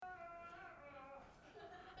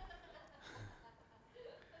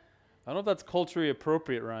don't know if that's culturally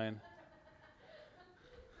appropriate, Ryan.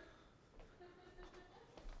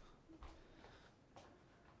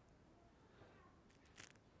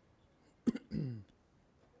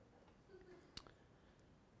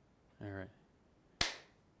 All right.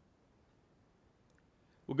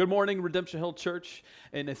 Well, good morning, Redemption Hill Church,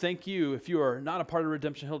 and thank you. If you are not a part of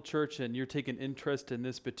Redemption Hill Church and you're taking interest in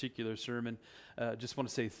this particular sermon, just want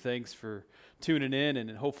to say thanks for tuning in, and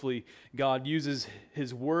hopefully God uses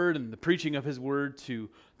His Word and the preaching of His Word to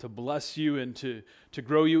bless you and to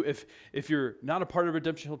grow you. If you're not a part of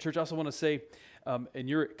Redemption Hill Church, I also want to say, and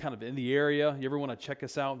you're kind of in the area, you ever want to check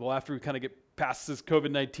us out? Well, after we kind of get past this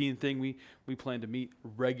COVID-19 thing, we plan to meet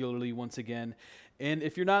regularly once again. And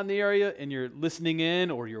if you're not in the area and you're listening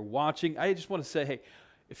in or you're watching, I just want to say, hey,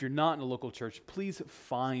 if you're not in a local church, please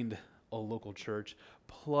find a local church,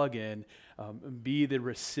 plug in, be the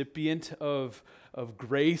recipient of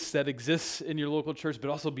grace that exists in your local church,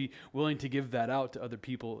 but also be willing to give that out to other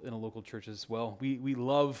people in a local church as well. We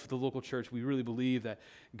love the local church. We really believe that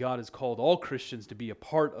God has called all Christians to be a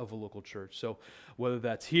part of a local church. So whether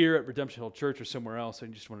that's here at Redemption Hill Church or somewhere else, I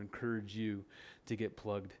just want to encourage you to get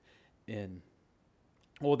plugged in.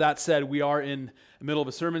 Well, with that said, we are in the middle of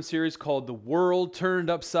a sermon series called The World Turned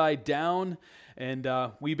Upside Down, and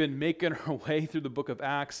we've been making our way through the book of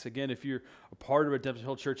Acts. Again, if you're a part of Redemption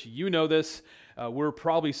Hill Church, you know this. We're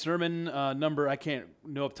probably sermon number, I can't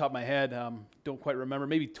know off the top of my head, don't quite remember,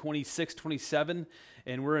 maybe 26, 27,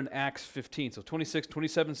 and we're in Acts 15. So 26,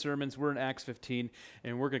 27 sermons, we're in Acts 15,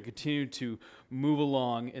 and we're going to continue to move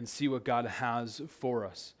along and see what God has for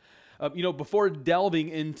us. Before delving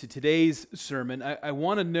into today's sermon, I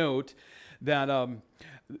want to note that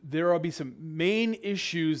there will be some main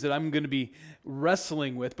issues that I'm going to be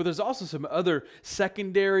wrestling with, but there's also some other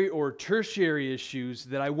secondary or tertiary issues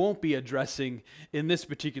that I won't be addressing in this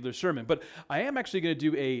particular sermon. But I am actually going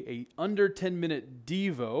to do a under 10-minute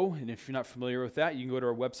Devo, and if you're not familiar with that, you can go to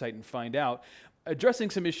our website and find out, addressing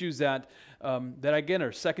some issues that again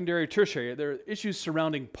are secondary or tertiary. There are issues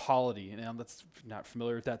surrounding polity, and that's not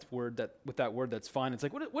familiar with that word. That's fine. It's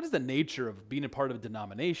like what is the nature of being a part of a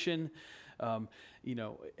denomination,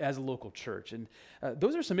 as a local church, and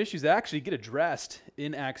those are some issues that actually get addressed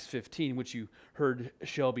in Acts 15, which you heard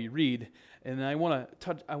Shelby read, and I want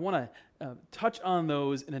to touch on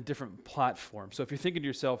those in a different platform. So if you're thinking to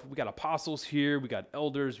yourself, we got apostles here, we got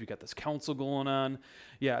elders, we got this council going on.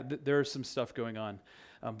 Yeah, there's some stuff going on.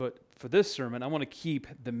 But for this sermon, I want to keep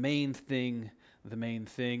the main thing,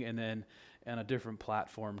 and then on a different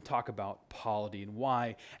platform, talk about polity and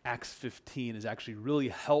why Acts 15 is actually really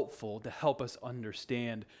helpful to help us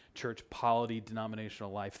understand church polity,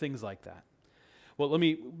 denominational life, things like that. Well, let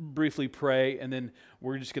me briefly pray, and then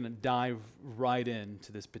we're just going to dive right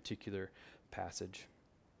into this particular passage.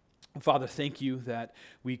 Father, thank you that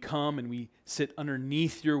we come and we sit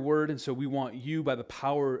underneath your word, and so we want you, by the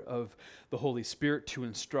power of the Holy Spirit, to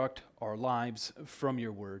instruct our lives from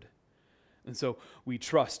your word. And so we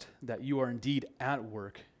trust that you are indeed at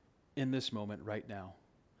work in this moment right now,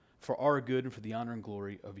 for our good and for the honor and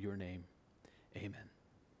glory of your name. Amen.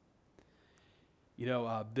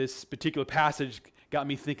 This particular passage got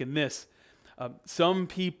me thinking this. Some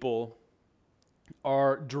people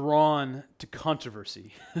are drawn to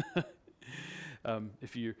controversy.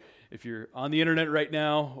 If you're on the internet right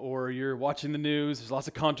now or you're watching the news, there's lots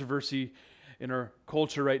of controversy in our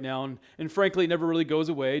culture right now, and frankly, it never really goes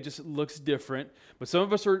away. It just looks different. But some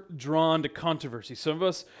of us are drawn to controversy. Some of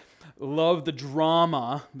us love the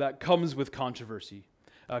drama that comes with controversy.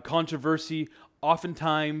 Controversy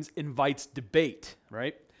oftentimes invites debate,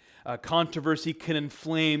 right? Controversy can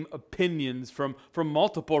inflame opinions from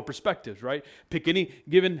multiple perspectives, right? Pick any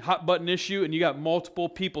given hot button issue and you got multiple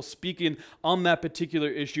people speaking on that particular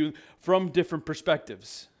issue from different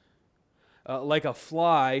perspectives. Like a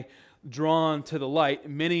fly drawn to the light,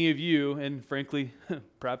 many of you, and frankly,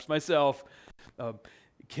 perhaps myself,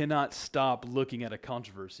 cannot stop looking at a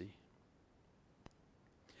controversy.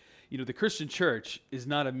 The Christian church is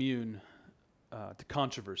not immune to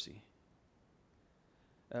controversy.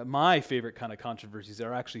 My favorite kind of controversies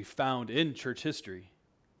are actually found in church history.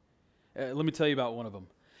 Let me tell you about one of them.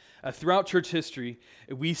 Throughout church history,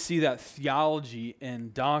 we see that theology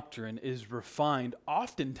and doctrine is refined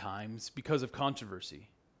oftentimes because of controversy.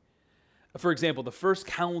 For example, the First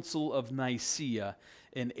Council of Nicaea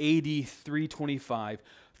in AD 325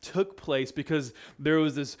 took place because there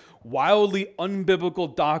was this wildly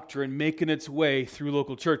unbiblical doctrine making its way through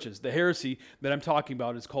local churches. The heresy that I'm talking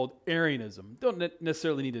about is called Arianism. Don't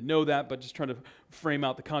necessarily need to know that, but just trying to frame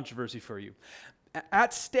out the controversy for you.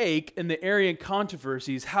 at stake in the Arian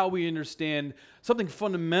controversy is how we understand something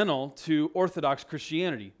fundamental to Orthodox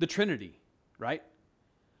Christianity, the Trinity, right?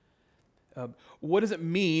 What does it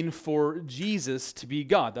mean for Jesus to be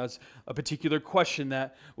God? That's a particular question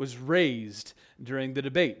that was raised during the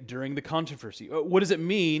debate, during the controversy. What does it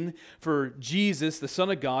mean for Jesus, the Son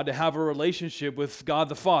of God, to have a relationship with God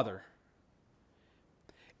the Father?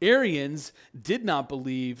 Arians did not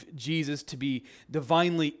believe Jesus to be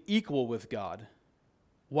divinely equal with God,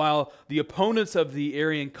 while the opponents of the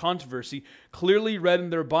Arian controversy clearly read in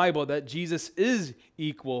their Bible that Jesus is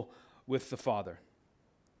equal with the Father.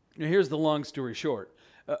 Now, here's the long story short.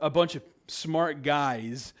 A bunch of smart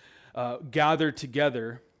guys gathered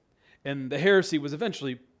together, and the heresy was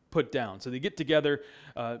eventually put down. So they get together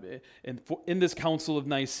in this Council of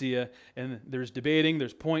Nicaea, and there's debating,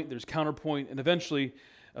 there's point, there's counterpoint, and eventually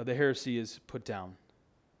the heresy is put down.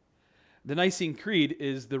 The Nicene Creed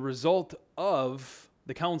is the result of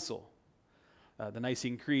the council. The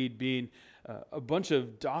Nicene Creed being a bunch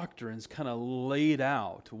of doctrines kind of laid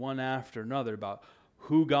out one after another about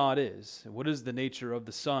who God is, what is the nature of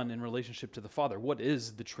the Son in relationship to the Father, what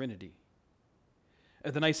is the Trinity.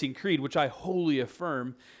 The Nicene Creed, which I wholly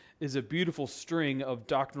affirm, is a beautiful string of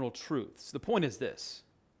doctrinal truths. The point is this: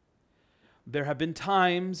 there have been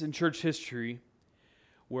times in church history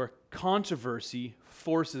where controversy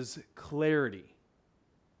forces clarity.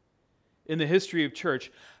 In the history of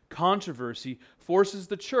church, controversy forces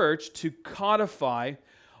the church to codify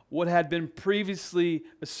what had been previously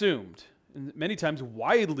assumed, and many times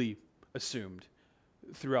widely assumed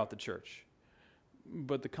throughout the church.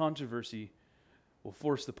 But the controversy will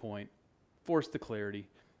force the point, force the clarity,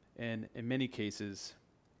 and in many cases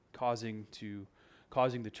causing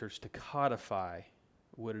the church to codify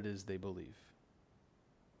what it is they believe.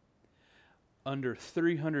 Under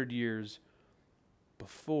 300 years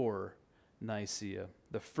before Nicaea,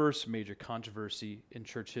 the first major controversy in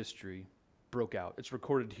church history broke out. It's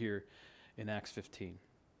recorded here in Acts 15.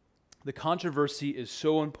 The controversy is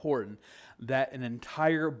so important that an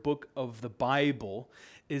entire book of the Bible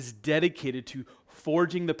is dedicated to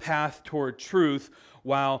forging the path toward truth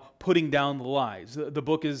while putting down the lies. The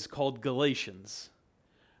book is called Galatians,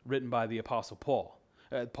 written by the Apostle Paul.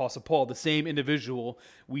 Apostle Paul, the same individual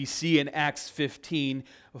we see in Acts 15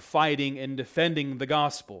 fighting and defending the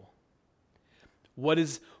gospel. What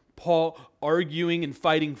is Paul arguing and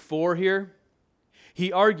fighting for here?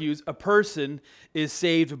 He argues a person is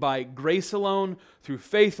saved by grace alone, through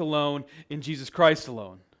faith alone, in Jesus Christ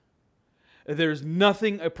alone. There's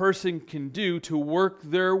nothing a person can do to work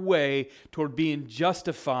their way toward being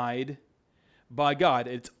justified by God.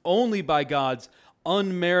 It's only by God's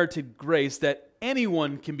unmerited grace that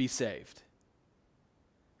anyone can be saved.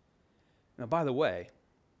 Now, by the way,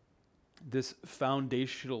 this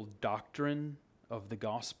foundational doctrine of the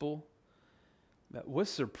gospel that was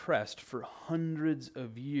suppressed for hundreds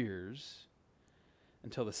of years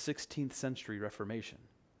until the 16th century Reformation.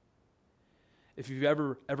 If you've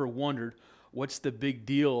ever wondered what's the big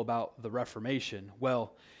deal about the Reformation,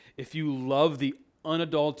 well, if you love the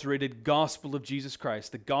unadulterated gospel of Jesus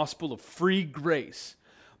Christ, the gospel of free grace,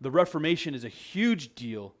 the Reformation is a huge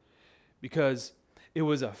deal because it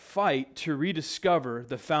was a fight to rediscover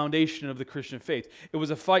the foundation of the Christian faith. It was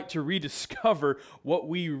a fight to rediscover what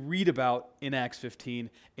we read about in Acts 15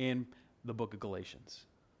 and the book of Galatians.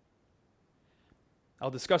 I'll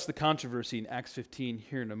discuss the controversy in Acts 15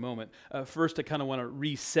 here in a moment. First, I kind of want to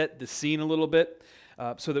reset the scene a little bit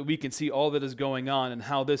so that we can see all that is going on and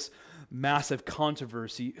how this massive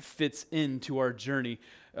controversy fits into our journey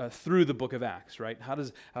through the book of Acts, right? How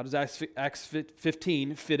does Acts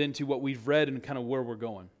 15 fit into what we've read and kind of where we're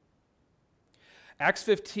going? Acts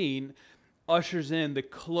 15 ushers in the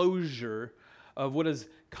closure of what is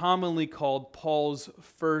commonly called Paul's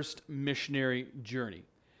first missionary journey.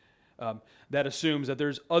 That assumes that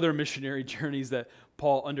there's other missionary journeys that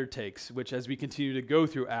Paul undertakes, which as we continue to go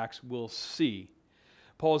through Acts, we'll see.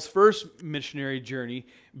 Paul's first missionary journey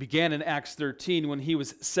began in Acts 13 when he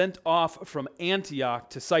was sent off from Antioch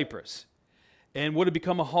to Cyprus. And what had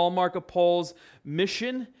become a hallmark of Paul's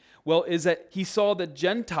mission? Well, is that he saw the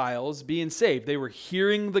Gentiles being saved. They were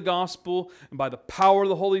hearing the gospel, and by the power of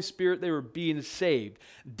the Holy Spirit, they were being saved.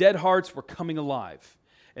 Dead hearts were coming alive.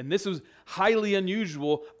 And this was highly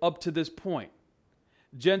unusual up to this point.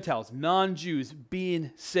 Gentiles, non-Jews,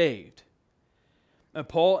 being saved.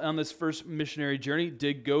 Paul, on this first missionary journey,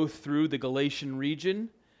 did go through the Galatian region,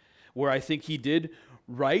 where I think he did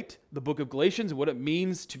write the book of Galatians, what it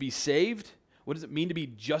means to be saved. What does it mean to be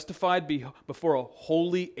justified before a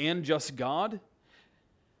holy and just God?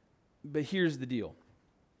 But here's the deal.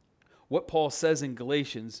 What Paul says in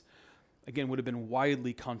Galatians again, would have been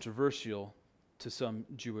widely controversial to some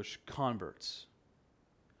Jewish converts,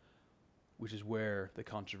 which is where the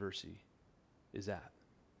controversy is at.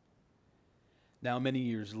 Now, many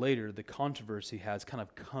years later, the controversy has kind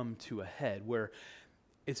of come to a head where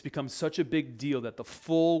it's become such a big deal that the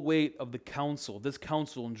full weight of the council, this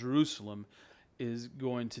council in Jerusalem, is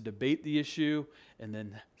going to debate the issue and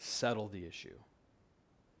then settle the issue.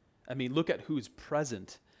 I mean, look at who's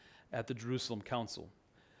present at the Jerusalem council.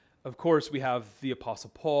 Of course, we have the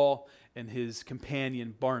Apostle Paul and his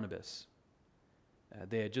companion Barnabas.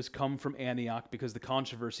 They had just come from Antioch because the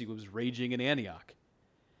controversy was raging in Antioch.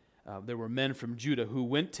 There were men from Judah who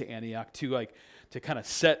went to Antioch to kind of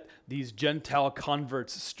set these Gentile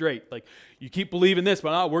converts straight. Like, you keep believing this,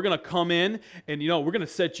 but we're going to come in and, we're going to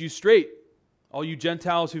set you straight. All you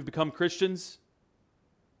Gentiles who've become Christians.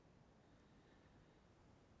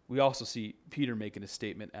 We also see Peter making a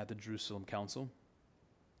statement at the Jerusalem council.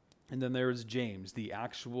 And then there is James, the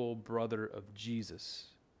actual brother of Jesus.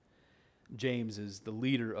 James is the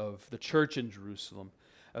leader of the church in Jerusalem.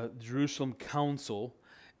 The Jerusalem council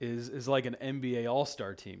is like an NBA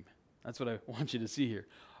all-star team. That's what I want you to see here.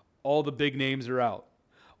 All the big names are out.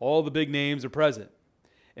 All the big names are present.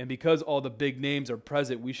 And because all the big names are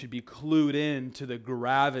present, we should be clued in to the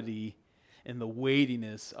gravity and the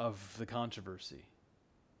weightiness of the controversy.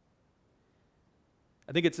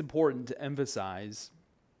 I think it's important to emphasize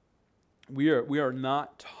we are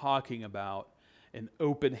not talking about an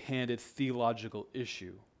open-handed theological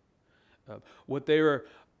issue. What they were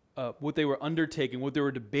undertaking, what they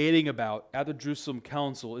were debating about at the Jerusalem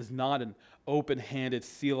Council is not an open-handed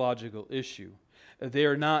theological issue. They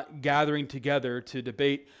are not gathering together to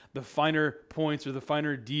debate the finer points or the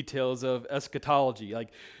finer details of eschatology. Like,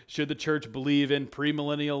 should the church believe in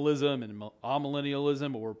premillennialism and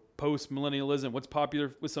amillennialism or postmillennialism? What's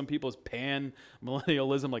popular with some people is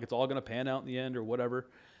pan-millennialism, like it's all going to pan out in the end or whatever.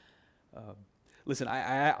 Listen,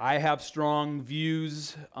 I have strong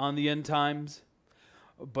views on the end times,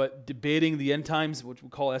 but debating the end times, which we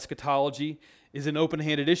call eschatology, is an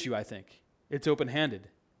open-handed issue, I think. It's open-handed.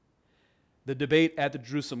 The debate at the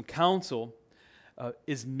Jerusalem Council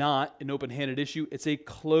is not an open-handed issue. It's a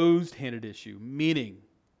closed-handed issue, meaning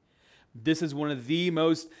this is one of the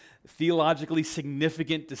most theologically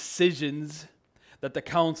significant decisions that the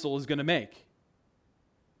council is going to make.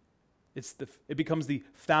 It becomes the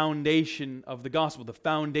foundation of the gospel, the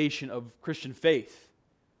foundation of Christian faith.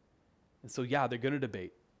 And so, they're going to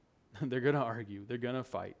debate. They're going to argue. They're going to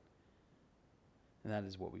fight. And that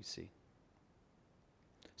is what we see.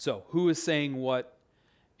 So, who is saying what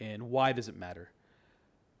and why does it matter?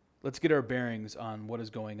 Let's get our bearings on what is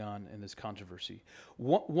going on in this controversy.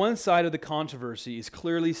 One side of the controversy is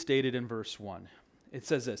clearly stated in verse 1. It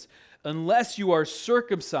says this: unless you are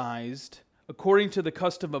circumcised according to the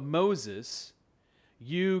custom of Moses,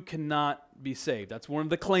 you cannot be saved. That's one of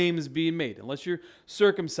the claims being made. Unless you're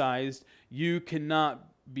circumcised, you cannot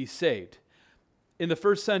be saved. In the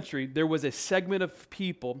first century, there was a segment of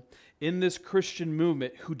people in this Christian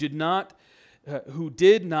movement who did not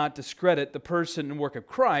discredit the person and work of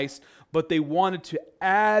Christ, but they wanted to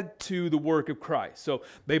add to the work of Christ. So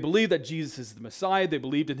they believed that Jesus is the Messiah. They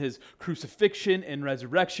believed in his crucifixion and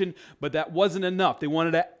resurrection, but that wasn't enough. They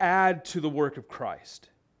wanted to add to the work of Christ.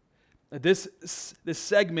 This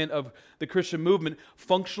segment of the Christian movement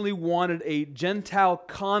functionally wanted a Gentile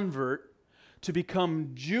convert to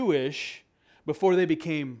become Jewish before they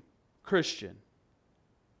became Christian.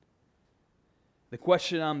 The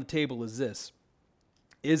question on the table is this: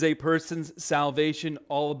 is a person's salvation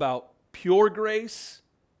all about pure grace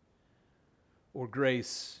or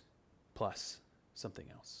grace plus something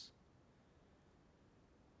else?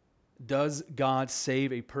 Does God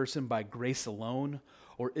save a person by grace alone,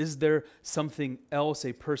 or is there something else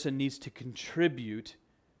a person needs to contribute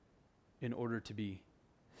in order to be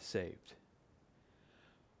saved?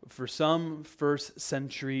 For some first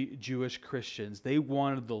century Jewish Christians, they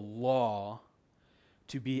wanted the law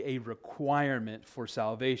to be a requirement for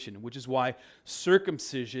salvation, which is why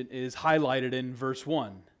circumcision is highlighted in verse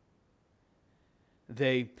 1.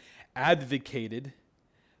 They advocated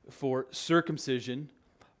for circumcision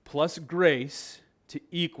plus grace to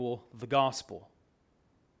equal the gospel.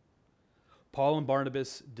 Paul and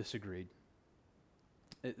Barnabas disagreed.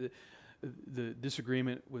 The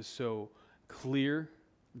disagreement was so clear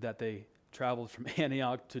that they traveled from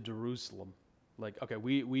Antioch to Jerusalem. Like, okay,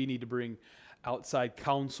 we need to bring outside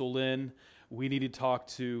counsel in. We need to talk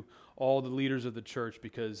to all the leaders of the church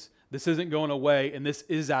because this isn't going away, and this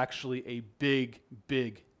is actually a big,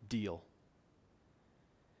 big deal.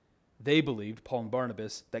 They believed, Paul and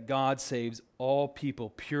Barnabas, that God saves all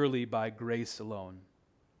people purely by grace alone.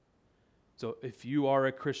 So if you are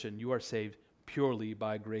a Christian, you are saved purely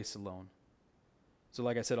by grace alone. So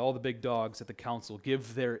like I said, all the big dogs at the council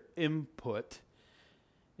give their input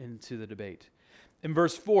into the debate. In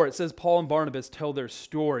verse 4, it says Paul and Barnabas tell their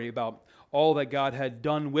story about all that God had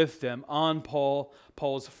done with them on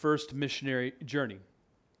Paul's first missionary journey.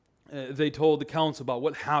 They told the council about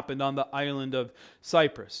what happened on the island of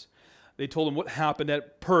Cyprus. They told them what happened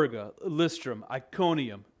at Perga, Lystrum,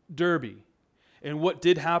 Iconium, Derbe, and what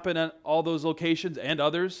did happen at all those locations and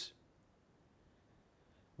others.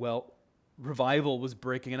 Well, revival was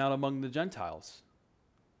breaking out among the Gentiles.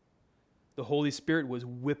 The Holy Spirit was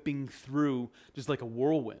whipping through just like a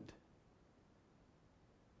whirlwind,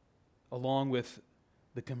 along with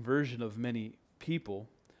the conversion of many people.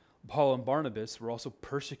 Paul and Barnabas were also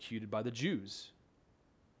persecuted by the Jews.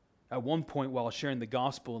 At one point, while sharing the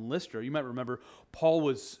gospel in Lystra, you might remember, Paul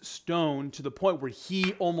was stoned to the point where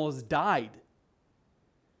he almost died.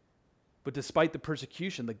 But despite the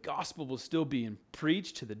persecution, the gospel was still being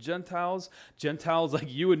preached to the Gentiles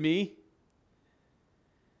like you and me,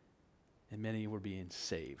 and many were being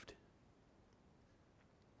saved.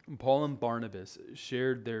 And Paul and Barnabas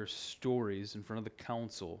shared their stories in front of the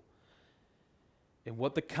council. And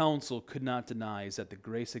what the council could not deny is that the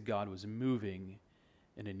grace of God was moving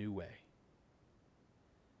in a new way.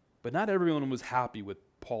 But not everyone was happy with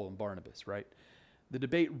Paul and Barnabas, right? The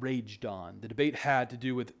debate raged on. The debate had to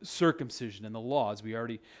do with circumcision and the law, as we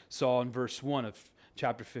already saw in verse 1 of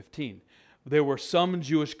chapter 15. There were some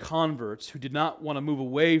Jewish converts who did not want to move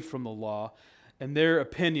away from the law, and their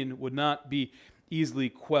opinion would not be easily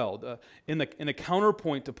quelled. In a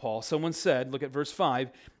counterpoint to Paul, someone said, look at verse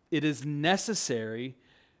 5, it is necessary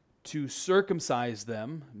to circumcise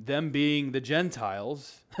them being the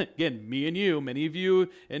Gentiles, again, me and you, many of you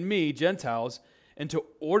and me, Gentiles, and to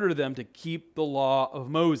order them to keep the law of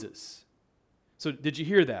Moses. So did you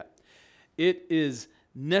hear that? It is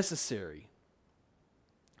necessary.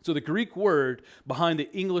 So the Greek word behind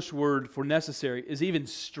the English word for necessary is even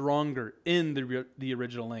stronger in the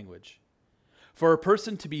original language. For a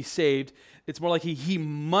person to be saved, it's more like he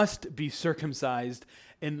must be circumcised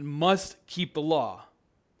and must keep the law.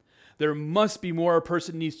 There must be more a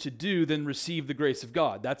person needs to do than receive the grace of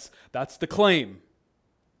God. That's the claim.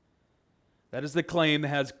 That is the claim that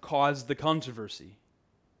has caused the controversy.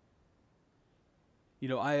 You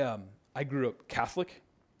know, I grew up Catholic,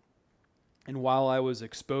 and while I was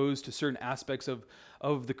exposed to certain aspects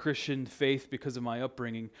of the Christian faith because of my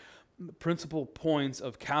upbringing, the principal points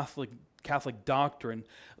of Catholic doctrine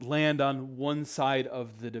land on one side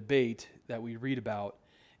of the debate that we read about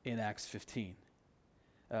in Acts 15.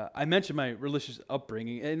 I mentioned my religious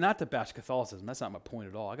upbringing, and not to bash Catholicism. That's not my point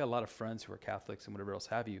at all. I got a lot of friends who are Catholics and whatever else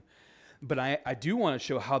have you. But I do want to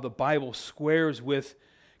show how the Bible squares with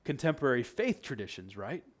contemporary faith traditions,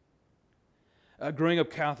 right? Growing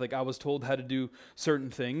up Catholic, I was told how to do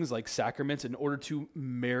certain things like sacraments in order to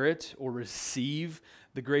merit or receive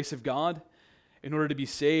the grace of God. In order to be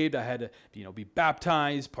saved, I had to, be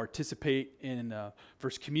baptized, participate in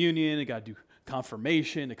First Communion. I got to do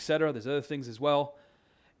confirmation, etc. There's other things as well.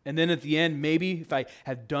 And then at the end, maybe if I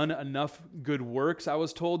had done enough good works, I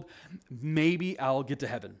was told, maybe I'll get to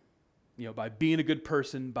heaven. By being a good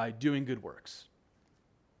person, by doing good works.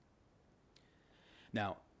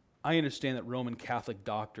 Now, I understand that Roman Catholic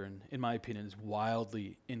doctrine, in my opinion, is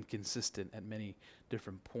wildly inconsistent at many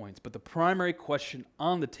different points. But the primary question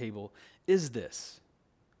on the table is this: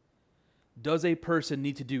 does a person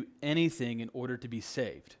need to do anything in order to be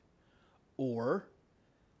saved? Or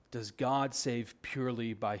does God save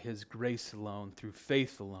purely by his grace alone, through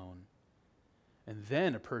faith alone? And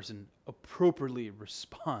then a person appropriately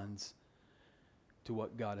responds to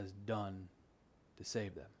what God has done to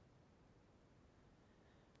save them.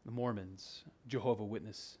 The Mormons, Jehovah's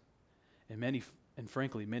Witnesses, and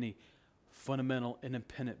frankly, many fundamental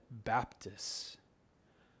independent Baptists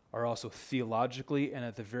are also theologically and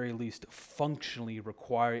at the very least functionally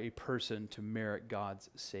require a person to merit God's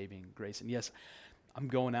saving grace. And yes, I'm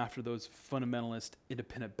going after those fundamentalist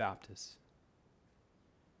independent Baptists.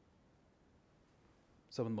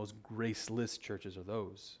 Some of the most graceless churches are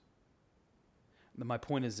those. And my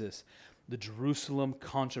point is this: the Jerusalem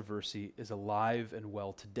controversy is alive and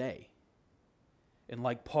well today. And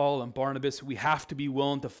like Paul and Barnabas, we have to be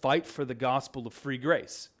willing to fight for the gospel of free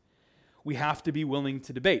grace. We have to be willing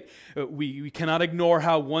to debate. We cannot ignore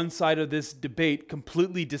how one side of this debate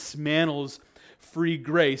completely dismantles free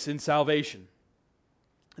grace in salvation.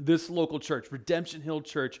 This local church, Redemption Hill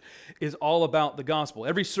Church, is all about the gospel.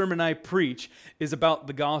 Every sermon I preach is about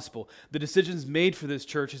the gospel. The decisions made for this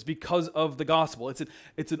church is because of the gospel.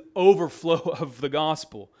 It's an overflow of the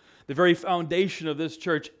gospel. The very foundation of this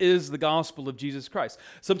church is the gospel of Jesus Christ.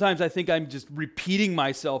 Sometimes I think I'm just repeating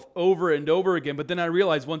myself over and over again, but then I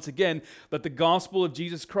realize once again that the gospel of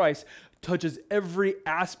Jesus Christ touches every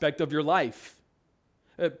aspect of your life.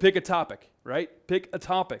 Pick a topic, right? Pick a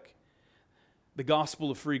topic. The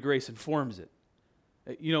gospel of free grace informs it.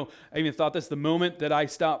 You know, I even thought this, the moment that I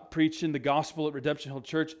stop preaching the gospel at Redemption Hill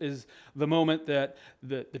Church is the moment that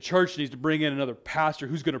the church needs to bring in another pastor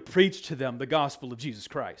who's going to preach to them the gospel of Jesus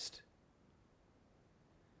Christ.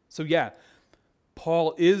 So yeah,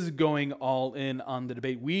 Paul is going all in on the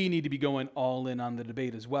debate. We need to be going all in on the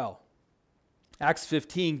debate as well. Acts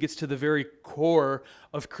 15 gets to the very core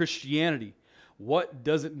of Christianity. What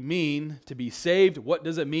does it mean to be saved? What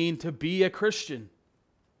does it mean to be a Christian?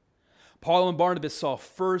 Paul and Barnabas saw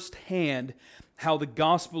firsthand how the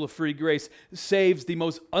gospel of free grace saves the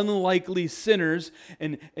most unlikely sinners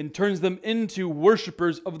and turns them into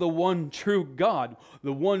worshipers of the one true God,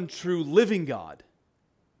 the one true living God.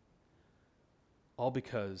 All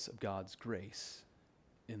because of God's grace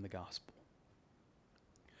in the gospel.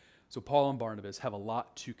 So Paul and Barnabas have a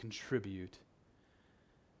lot to contribute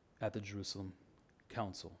at the Jerusalem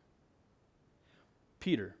Council.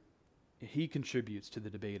 Peter, he contributes to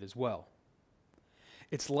the debate as well.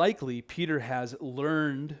 It's likely Peter has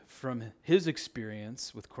learned from his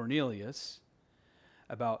experience with Cornelius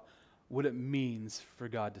about what it means for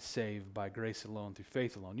God to save by grace alone, through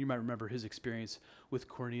faith alone. You might remember his experience with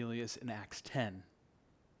Cornelius in Acts 10.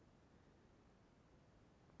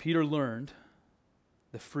 Peter learned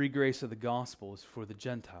the free grace of the gospel is for the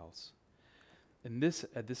Gentiles. And this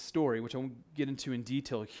story, which I won't get into in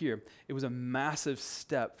detail here, it was a massive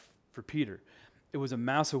step for Peter. It was a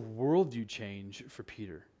massive worldview change for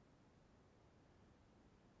Peter.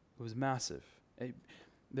 It was massive.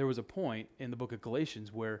 There was a point in the book of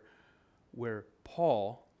Galatians where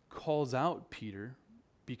Paul calls out Peter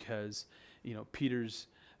because, Peter's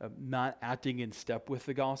not acting in step with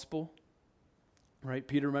the gospel. Right?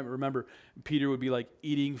 Peter, remember, Peter would be like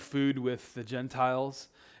eating food with the Gentiles,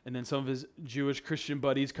 and then some of his Jewish Christian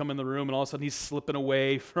buddies come in the room, and all of a sudden he's slipping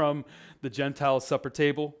away from the Gentile supper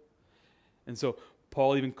table. And so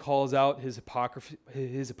Paul even calls out his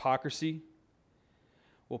hypocrisy.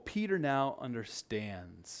 Well, Peter now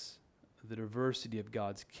understands the diversity of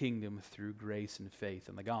God's kingdom through grace and faith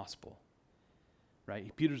in the gospel.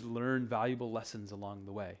 Right? Peter's learned valuable lessons along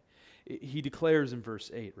the way. He declares in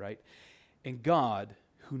verse 8, right? And God,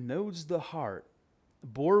 who knows the heart,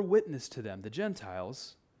 bore witness to them, the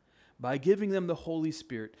Gentiles, by giving them the Holy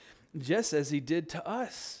Spirit, just as he did to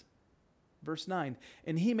us. Verse 9,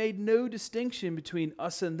 and he made no distinction between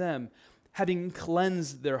us and them, having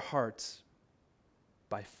cleansed their hearts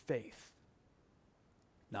by faith.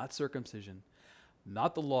 Not circumcision,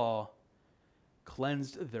 not the law,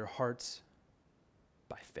 cleansed their hearts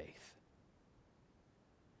by faith.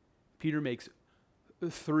 Peter makes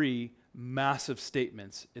three massive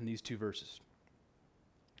statements in these two verses.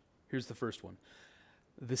 Here's the first one.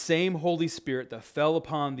 The same Holy Spirit that fell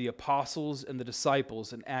upon the apostles and the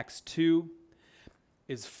disciples in Acts 2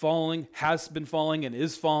 has been falling, and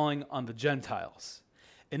is falling on the Gentiles.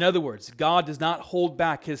 In other words, God does not hold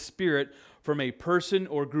back his Spirit from a person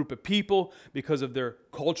or group of people because of their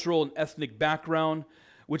cultural and ethnic background,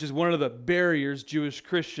 which is one of the barriers Jewish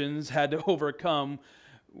Christians had to overcome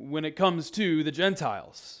when it comes to the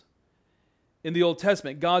Gentiles. In the Old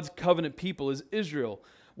Testament, God's covenant people is Israel.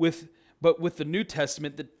 But with the New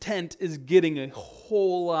Testament, the tent is getting a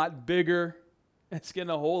whole lot bigger. It's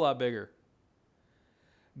getting a whole lot bigger.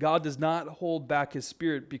 God does not hold back his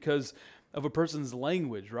Spirit because of a person's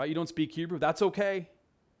language, right? You don't speak Hebrew, that's okay.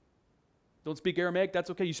 Don't speak Aramaic,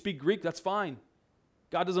 that's okay. You speak Greek, that's fine.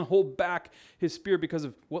 God doesn't hold back his Spirit because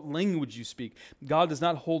of what language you speak. God does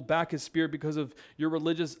not hold back his Spirit because of your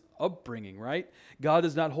religious upbringing, right? God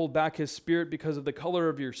does not hold back his Spirit because of the color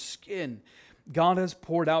of your skin. God has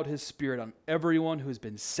poured out his Spirit on everyone who has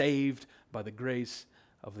been saved by the grace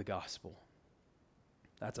of the gospel.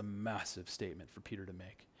 That's a massive statement for Peter to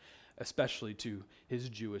make, especially to his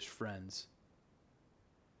Jewish friends.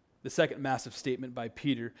 The second massive statement by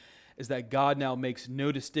Peter is that God now makes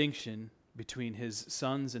no distinction between his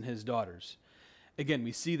sons and his daughters. Again,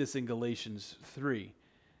 we see this in Galatians 3.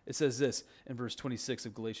 It says this in verse 26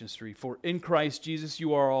 of Galatians 3, for in Christ Jesus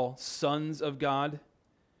you are all sons of God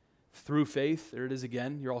through faith. There it is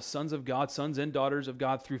again. You're all sons of God, sons and daughters of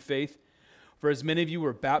God through faith. For as many of you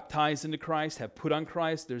were baptized into Christ, have put on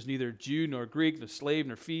Christ, there's neither Jew nor Greek, nor slave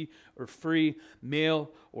nor free,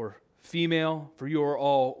 male or female, for you are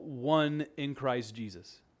all one in Christ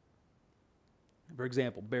Jesus. For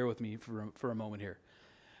example, bear with me for a moment here.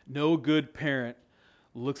 No good parent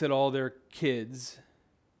looks at all their kids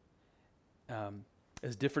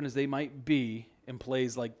as different as they might be, in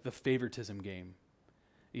plays like the favoritism game.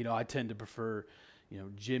 I tend to prefer,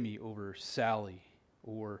 Jimmy over Sally,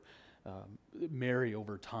 or Mary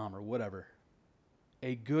over Tom, or whatever.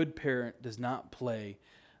 A good parent does not play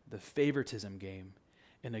the favoritism game,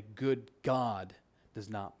 and a good God does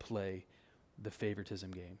not play the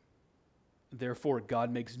favoritism game. Therefore,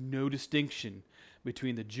 God makes no distinction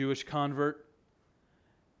between the Jewish convert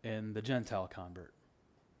and the Gentile convert.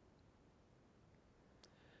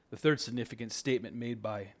 The third significant statement made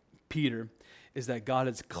by Peter is that God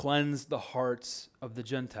has cleansed the hearts of the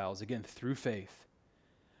Gentiles, again, through faith.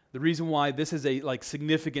 The reason why this is a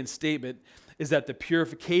significant statement is that the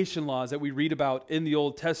purification laws that we read about in the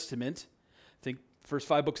Old Testament, think first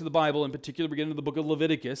 5 books of the Bible, in particular beginning of the book of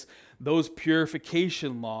Leviticus, those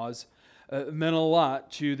purification laws meant a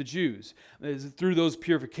lot to the Jews. It is through those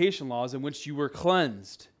purification laws in which you were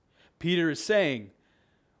cleansed. Peter is saying,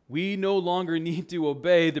 we no longer need to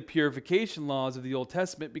obey the purification laws of the Old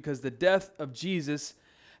Testament because the death of Jesus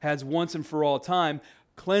has once and for all time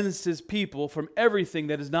cleansed his people from everything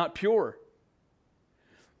that is not pure.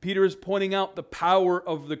 Peter is pointing out the power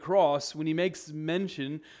of the cross when he makes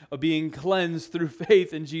mention of being cleansed through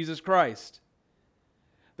faith in Jesus Christ.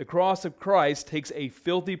 The cross of Christ takes a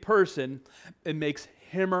filthy person and makes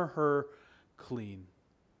him or her clean.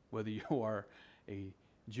 Whether you are a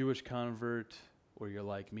Jewish convert or you're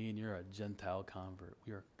like me and you're a Gentile convert,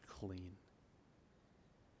 we are clean.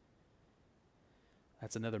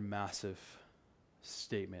 That's another massive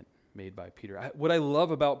statement made by Peter. What I love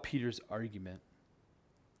about Peter's argument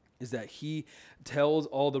is that he tells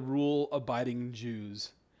all the rule-abiding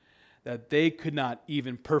Jews that they could not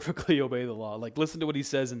even perfectly obey the law. Listen to what he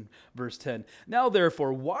says in verse 10. Now,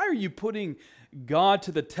 therefore, why are you putting God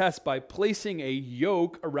to the test by placing a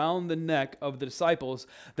yoke around the neck of the disciples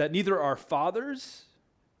that neither our fathers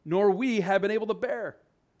nor we have been able to bear?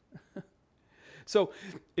 So,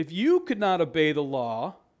 if you could not obey the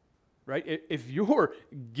law, right, if you're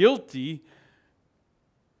guilty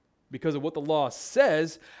because of what the law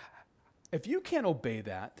says, if you can't obey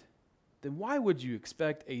that, then why would you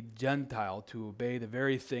expect a Gentile to obey the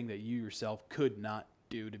very thing that you yourself could not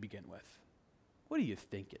do to begin with? What are you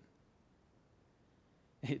thinking?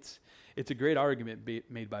 It's a great argument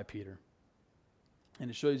made by Peter.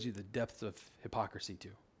 And it shows you the depth of hypocrisy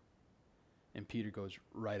too. And Peter goes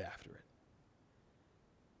right after it.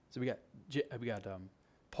 So we got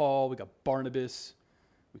Paul, we got Barnabas,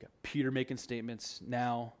 we got Peter making statements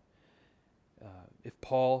now. If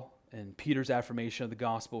Paul and Peter's affirmation of the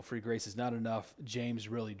gospel of free grace is not enough, James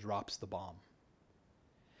really drops the bomb.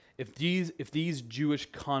 If these Jewish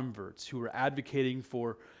converts who were advocating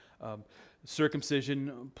for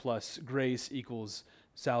circumcision plus grace equals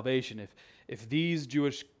salvation, if these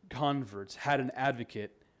Jewish converts had an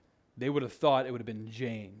advocate, they would have thought it would have been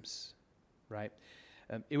James, right?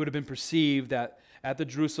 It would have been perceived that at the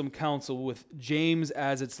Jerusalem Council, with James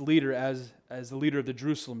as its leader, as the leader of the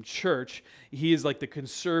Jerusalem church, he is like the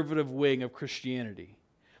conservative wing of Christianity.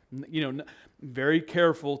 Very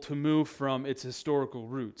careful to move from its historical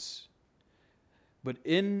roots. But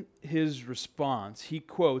in his response, he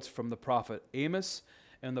quotes from the prophet Amos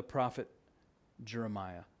and the prophet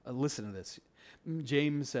Jeremiah. Listen to this.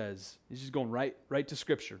 James says, he's just going right to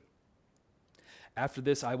Scripture. After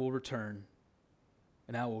this I will return,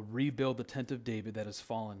 and I will rebuild the tent of David that has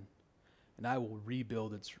fallen, and I will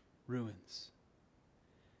rebuild its ruins,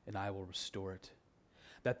 and I will restore it,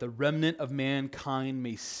 that the remnant of mankind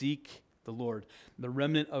may seek the Lord. The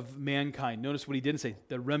remnant of mankind. Notice what he didn't say,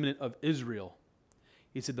 the remnant of Israel.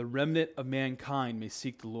 He said the remnant of mankind may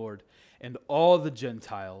seek the Lord, and all the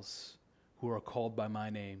Gentiles who are called by my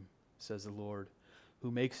name, says the Lord,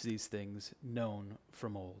 who makes these things known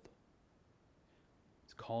from old.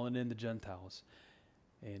 He's calling in the Gentiles.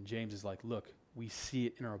 And James is like, look, we see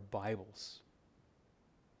it in our Bibles.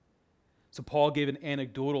 So Paul gave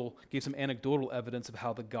some anecdotal evidence of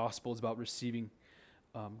how the gospel is about receiving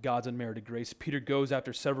God's unmerited grace. Peter goes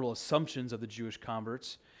after several assumptions of the Jewish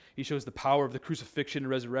converts. He shows the power of the crucifixion and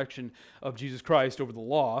resurrection of Jesus Christ over the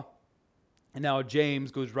law. And now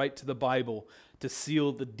James goes right to the Bible to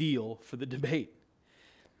seal the deal for the debate.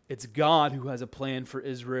 It's God who has a plan for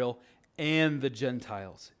Israel and the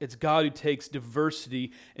Gentiles. It's God who takes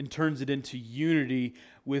diversity and turns it into unity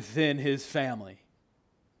within his family.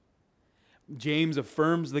 James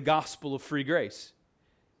affirms the gospel of free grace,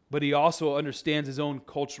 but he also understands his own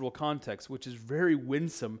cultural context, which is very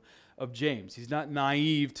winsome of James. He's not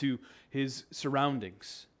naive to his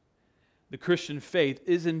surroundings. The Christian faith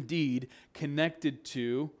is indeed connected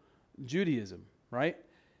to Judaism, right?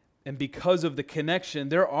 And because of the connection,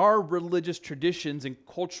 there are religious traditions and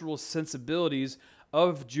cultural sensibilities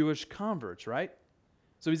of Jewish converts, right?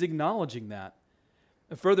 So he's acknowledging that.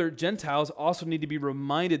 And further, Gentiles also need to be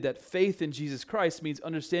reminded that faith in Jesus Christ means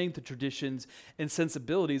understanding the traditions and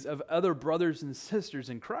sensibilities of other brothers and sisters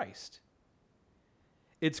in Christ.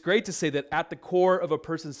 It's great to say that at the core of a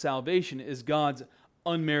person's salvation is God's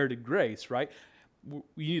unmerited grace, right?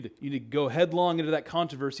 You need to go headlong into that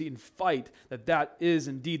controversy and fight that is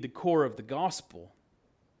indeed the core of the gospel.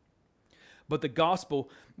 But the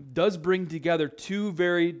gospel does bring together two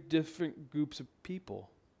very different groups of people.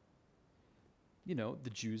 The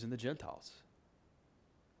Jews and the Gentiles.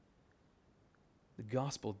 The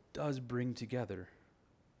gospel does bring together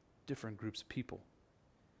different groups of people.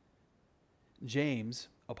 James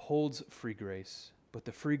upholds free grace, but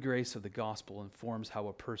the free grace of the gospel informs how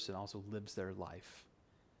a person also lives their life.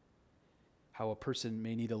 How a person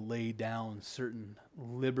may need to lay down certain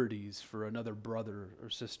liberties for another brother or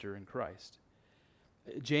sister in Christ.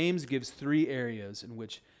 James gives three areas in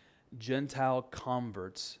which Gentile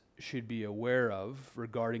converts should be aware of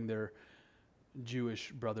regarding their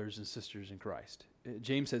Jewish brothers and sisters in Christ.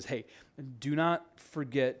 James says, hey, do not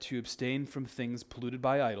forget to abstain from things polluted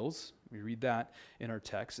by idols. We read that in our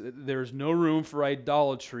text. There's no room for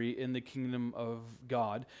idolatry in the kingdom of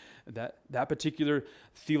God. That particular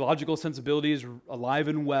theological sensibility is alive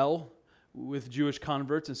and well with Jewish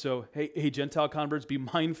converts. And so, hey, Gentile converts, be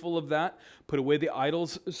mindful of that. Put away the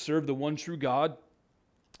idols, serve the one true God.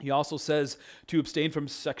 He also says to abstain from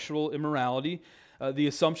sexual immorality. The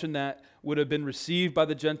assumption that would have been received by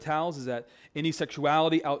the Gentiles is that any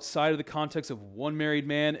sexuality outside of the context of one married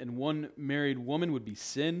man and one married woman would be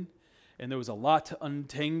sin. And there was a lot to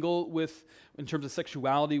untangle with in terms of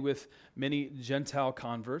sexuality with many Gentile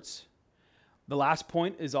converts. The last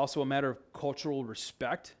point is also a matter of cultural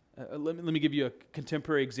respect. Let me give you a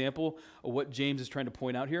contemporary example of what James is trying to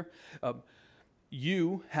point out here.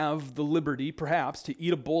 You have the liberty, perhaps, to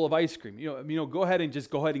eat a bowl of ice cream. Go ahead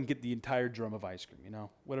and get the entire drum of ice cream.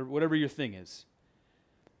 Whatever your thing is.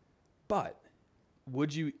 But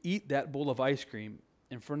would you eat that bowl of ice cream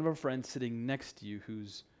in front of a friend sitting next to you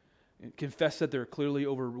who's confessed that they're clearly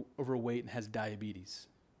overweight and has diabetes,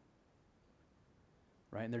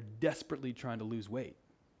 right? And they're desperately trying to lose weight.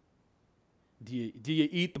 Do you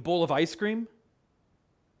eat the bowl of ice cream?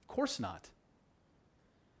 Of course not.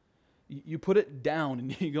 You put it down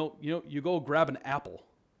and you go grab an apple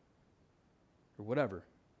or whatever.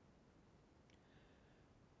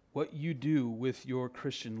 What you do with your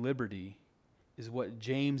Christian liberty is what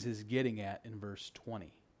James is getting at in verse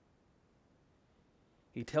 20.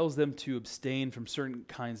 He tells them to abstain from certain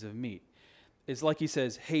kinds of meat. It's like he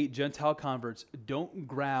says, hey, Gentile converts, don't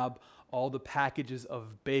grab all the packages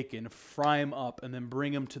of bacon, fry them up, and then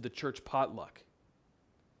bring them to the church potluck.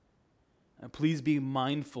 And please be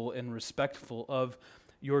mindful and respectful of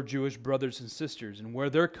your Jewish brothers and sisters and where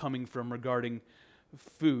they're coming from regarding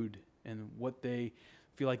food and what they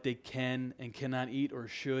feel like they can and cannot eat or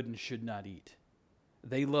should and should not eat.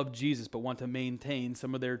 They love Jesus but want to maintain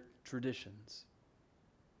some of their traditions.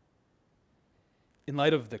 In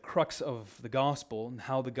light of the crux of the gospel and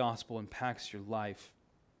how the gospel impacts your life,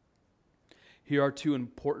 here are two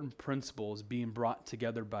important principles being brought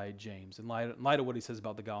together by James in light of what he says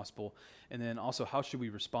about the gospel, and then also how should we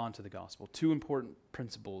respond to the gospel. Two important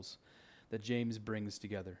principles that James brings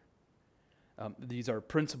together. These are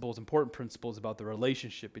important principles about the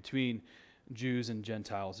relationship between Jews and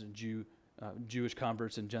Gentiles, and Jewish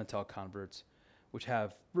converts and Gentile converts, which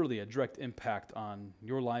have really a direct impact on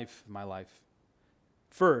your life, my life.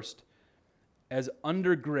 First, as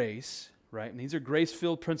under grace, right, and these are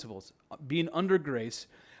grace-filled principles, being under grace,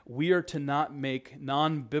 we are to not make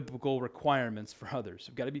non-biblical requirements for others.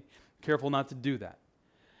 We've got to be careful not to do that.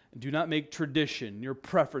 Do not make tradition, your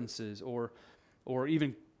preferences, or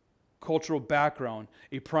even cultural background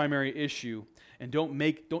a primary issue, and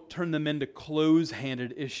don't turn them into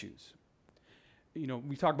close-handed issues.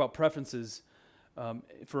 We talk about preferences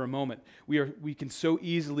for a moment. We can so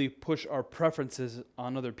easily push our preferences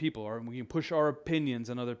on other people, or we can push our opinions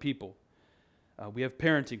on other people. We have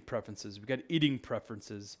parenting preferences. We've got eating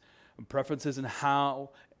preferences, preferences in how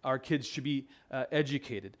our kids should be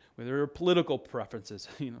educated. There are political preferences,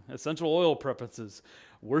 essential oil preferences,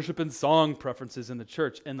 worship and song preferences in the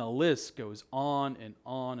church, and the list goes on and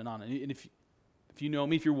on and on. And if you know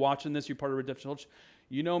me, if you're watching this, you're part of Redemption Church,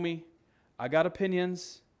 you know me. I got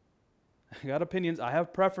opinions. I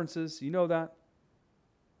have preferences. You know that.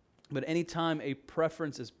 But anytime a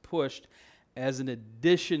preference is pushed as an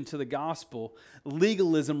addition to the gospel,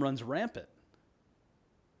 legalism runs rampant.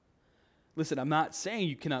 Listen, I'm not saying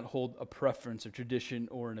you cannot hold a preference, a tradition,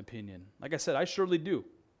 or an opinion. Like I said, I surely do.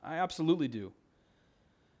 I absolutely do.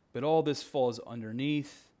 But all this falls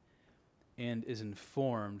underneath and is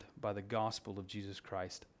informed by the gospel of Jesus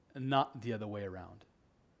Christ, and not the other way around.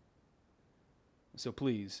 So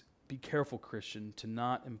please, be careful, Christian, to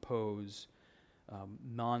not impose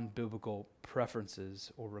non-biblical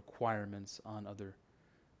preferences or requirements on other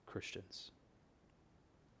Christians.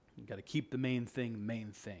 You've got to keep the main thing,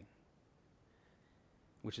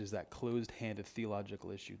 which is that closed-handed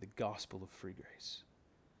theological issue, the gospel of free grace.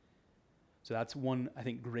 So that's one, I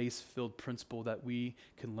think, grace-filled principle that we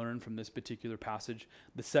can learn from this particular passage.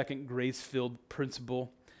 The second grace-filled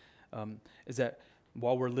principle is that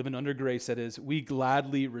while we're living under grace, that is, we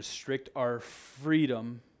gladly restrict our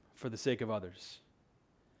freedom for the sake of others.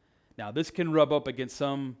 Now, this can rub up against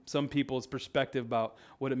some people's perspective about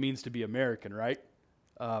what it means to be American, right?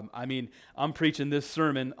 I'm preaching this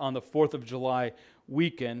sermon on the 4th of July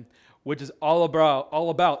weekend, which is all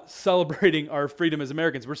about celebrating our freedom as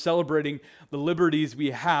Americans. We're celebrating the liberties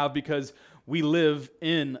we have because we live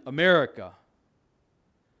in America.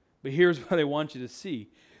 But here's what I want you to see.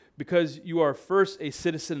 Because you are first a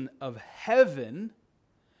citizen of heaven,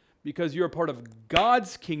 because you're a part of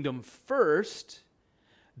God's kingdom first,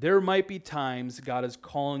 there might be times God is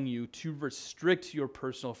calling you to restrict your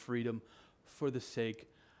personal freedom for the sake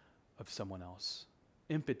of someone else.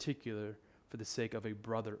 In particular, for the sake of a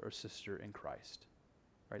brother or sister in Christ.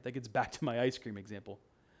 Right? That gets back to my ice cream example.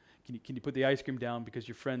 Can you put the ice cream down because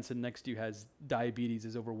your friend sitting next to you has diabetes,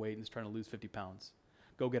 is overweight, and is trying to lose 50 pounds?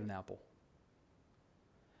 Go get an apple.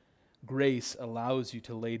 Grace allows you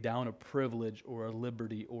to lay down a privilege or a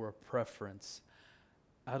liberty or a preference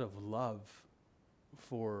out of love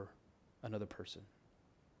for another person.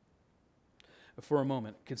 For a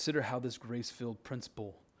moment, consider how this grace-filled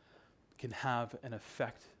principle can have an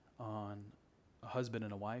effect on a husband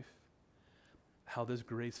and a wife, how this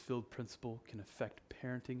grace-filled principle can affect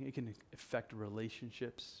parenting. It can affect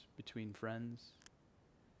relationships between friends.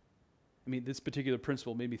 This particular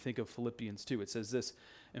principle made me think of Philippians 2. It says this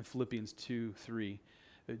in Philippians 2:3,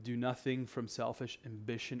 do nothing from selfish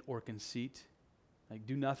ambition or conceit.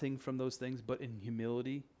 Do nothing from those things, but in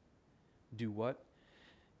humility, do what?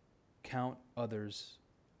 Count others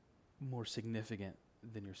more significant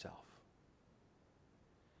than yourself.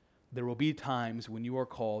 There will be times when you are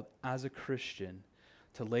called as a Christian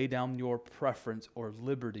to lay down your preference or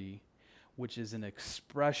liberty, which is an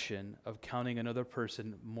expression of counting another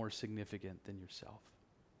person more significant than yourself.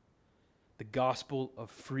 The gospel of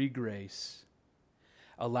free grace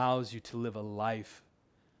allows you to live a life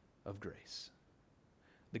of grace.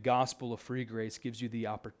 The gospel of free grace gives you the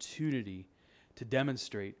opportunity to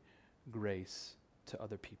demonstrate grace to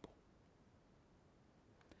other people.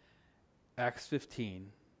 Acts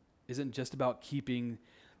 15 isn't just about keeping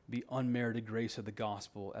the unmerited grace of the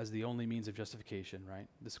gospel as the only means of justification, right?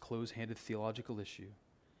 This close-handed theological issue.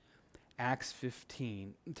 Acts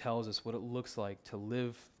 15 tells us what it looks like to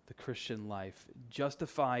live the Christian life,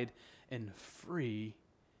 justified and free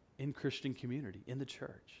in Christian community, in the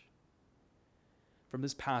church. From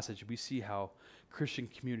this passage, we see how Christian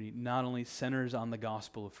community not only centers on the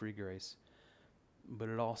gospel of free grace, but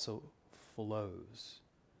it also flows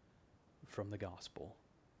from the gospel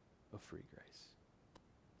of free grace.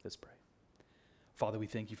 Let's pray. Father, we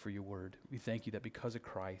thank you for your word. We thank you that because of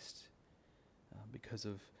Christ, because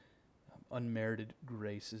of unmerited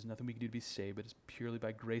grace, there's nothing we can do to be saved, but it's purely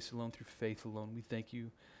by grace alone, through faith alone. We thank you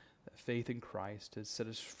that faith in Christ has set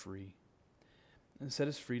us free. And set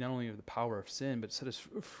us free not only of the power of sin, but set us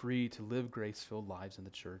free to live grace-filled lives in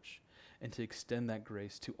the church and to extend that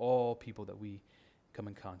grace to all people that we come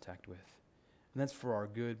in contact with. And that's for our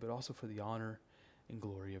good, but also for the honor and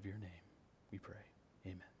glory of your name. We pray.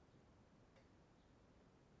 Amen.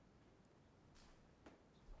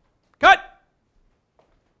 Cut!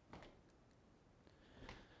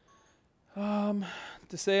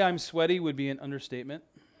 To say I'm sweaty would be an understatement.